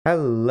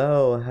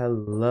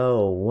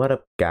Hello, what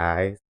up,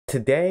 guys?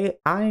 Today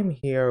I'm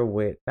here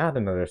with not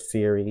another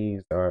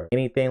series or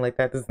anything like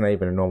that. This is not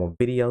even a normal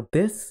video.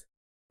 This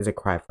is a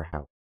cry for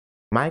help.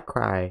 My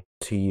cry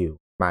to you,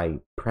 my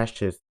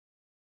precious,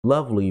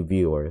 lovely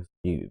viewers.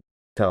 You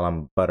tell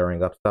I'm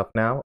buttering up stuff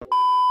now.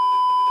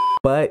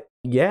 But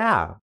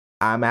yeah,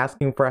 I'm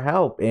asking for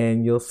help,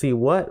 and you'll see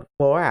what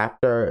for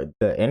after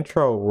the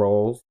intro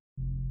rolls.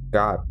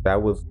 God,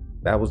 that was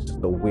just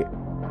a weird.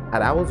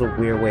 That was a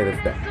weird way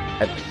to start.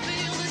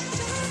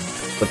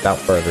 Without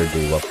further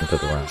ado, welcome to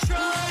the round.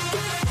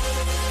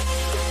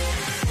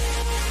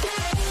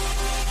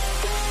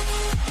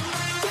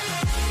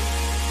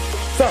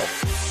 So,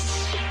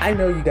 I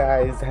know you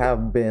guys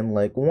have been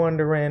like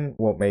wondering.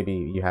 Well, maybe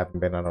you haven't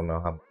been. I don't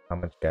know how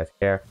much you guys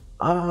care.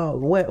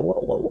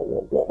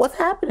 What's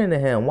happening to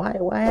him? Why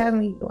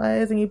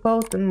isn't he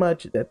posting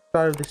much at the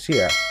start of this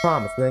year? I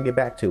promise, we're gonna get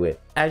back to it.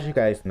 As you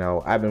guys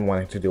know, I've been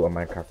wanting to do a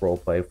Minecraft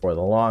roleplay for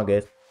the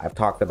longest. I've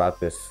talked about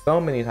this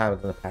so many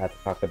times in the past.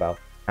 I've talked about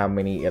how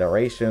many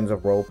iterations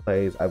of role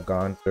plays I've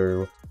gone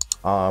through.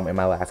 In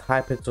my last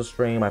Hypixel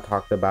stream, I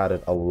talked about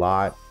it a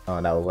lot.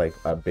 That was like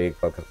a big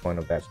focus point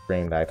of that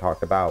stream that I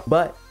talked about.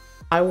 But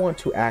I want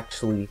to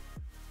actually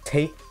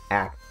take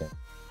action,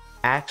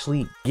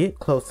 actually get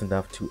close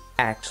enough to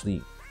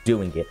actually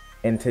doing it.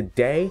 And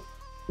today,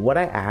 what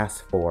I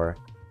asked for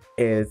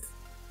is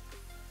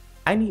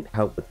I need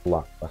help with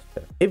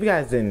Blockbuster. If you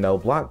guys didn't know,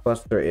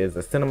 Blockbuster is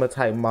a cinema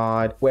type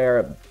mod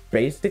where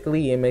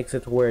basically it makes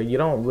it to where you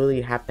don't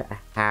really have to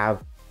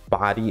have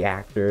body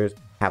actors,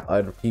 have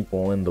other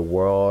people in the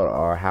world,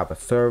 or have a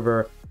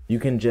server. You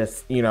can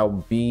just,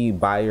 be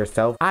by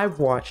yourself. I've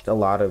watched a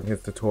lot of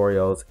his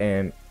tutorials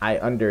and I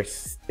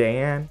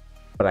understand,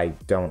 but I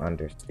don't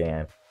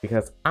understand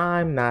because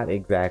I'm not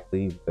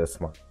exactly the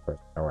smart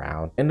person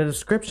around. In the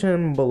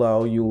description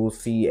below, you will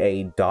see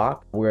a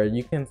doc where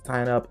you can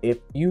sign up if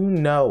you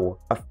know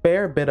a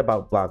fair bit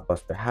about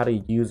Blockbuster, how to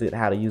use it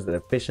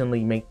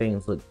efficiently, make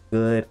things look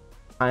good.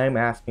 I'm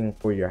asking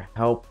for your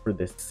help for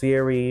this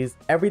series.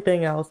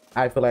 Everything else,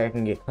 I feel like I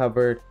can get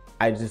covered.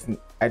 I just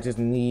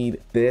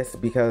need this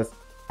because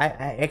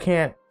I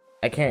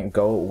can't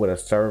go with a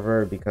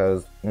server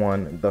because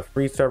one, the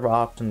free server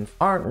options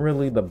aren't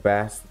really the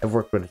best. I've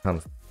worked with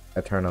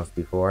Eternals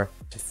before.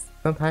 Just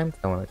sometimes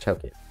I want to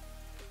choke it.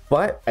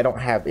 But I don't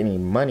have any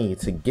money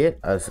to get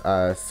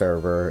a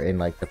server and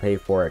like to pay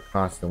for it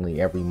constantly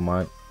every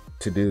month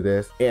to do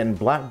this. And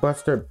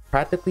Blockbuster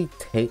practically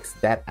takes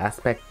that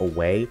aspect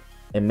away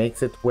and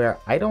makes it where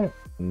I don't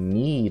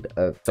need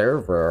a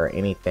server or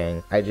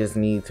anything. I just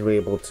need to be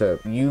able to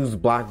use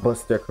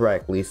Blockbuster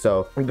correctly.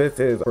 So this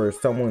is for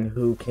someone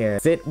who can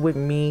sit with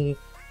me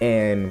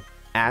and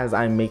as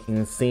I'm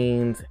making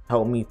scenes,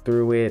 help me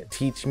through it,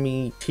 teach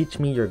me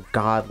your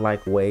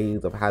godlike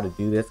ways of how to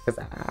do this,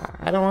 because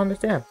I don't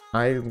understand.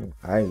 I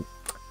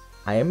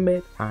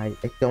admit I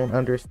don't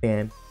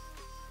understand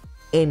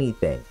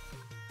anything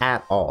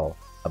at all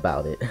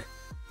about it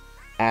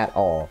at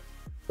all,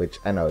 which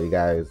I know you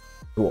guys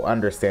who will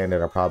understand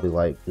it are probably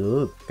like,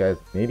 "Ooh, this guy's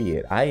an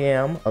idiot." I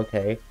am,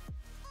 okay,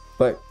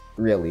 but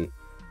really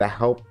the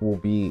help will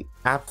be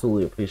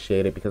absolutely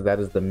appreciated because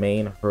that is the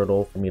main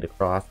hurdle for me to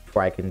cross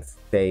before I can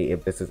say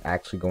if this is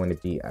actually going to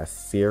be a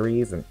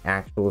series, an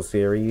actual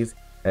series.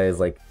 That is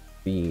like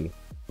the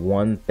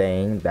one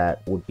thing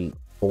that would be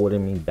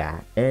holding me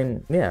back.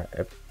 And yeah,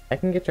 if I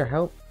can get your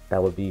help,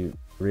 that would be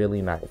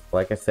really nice.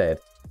 Like I said,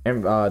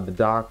 and the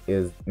doc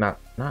is not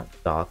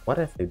doc. Why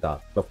did I say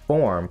doc? The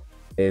form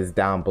is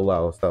down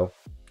below. So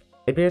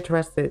if you're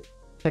interested,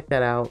 check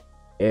that out.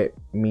 It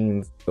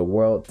means the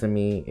world to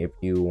me if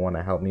you want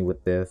to help me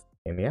with this.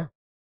 And yeah,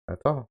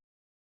 that's all.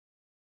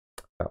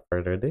 Without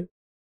further ado,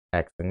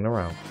 asking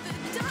around.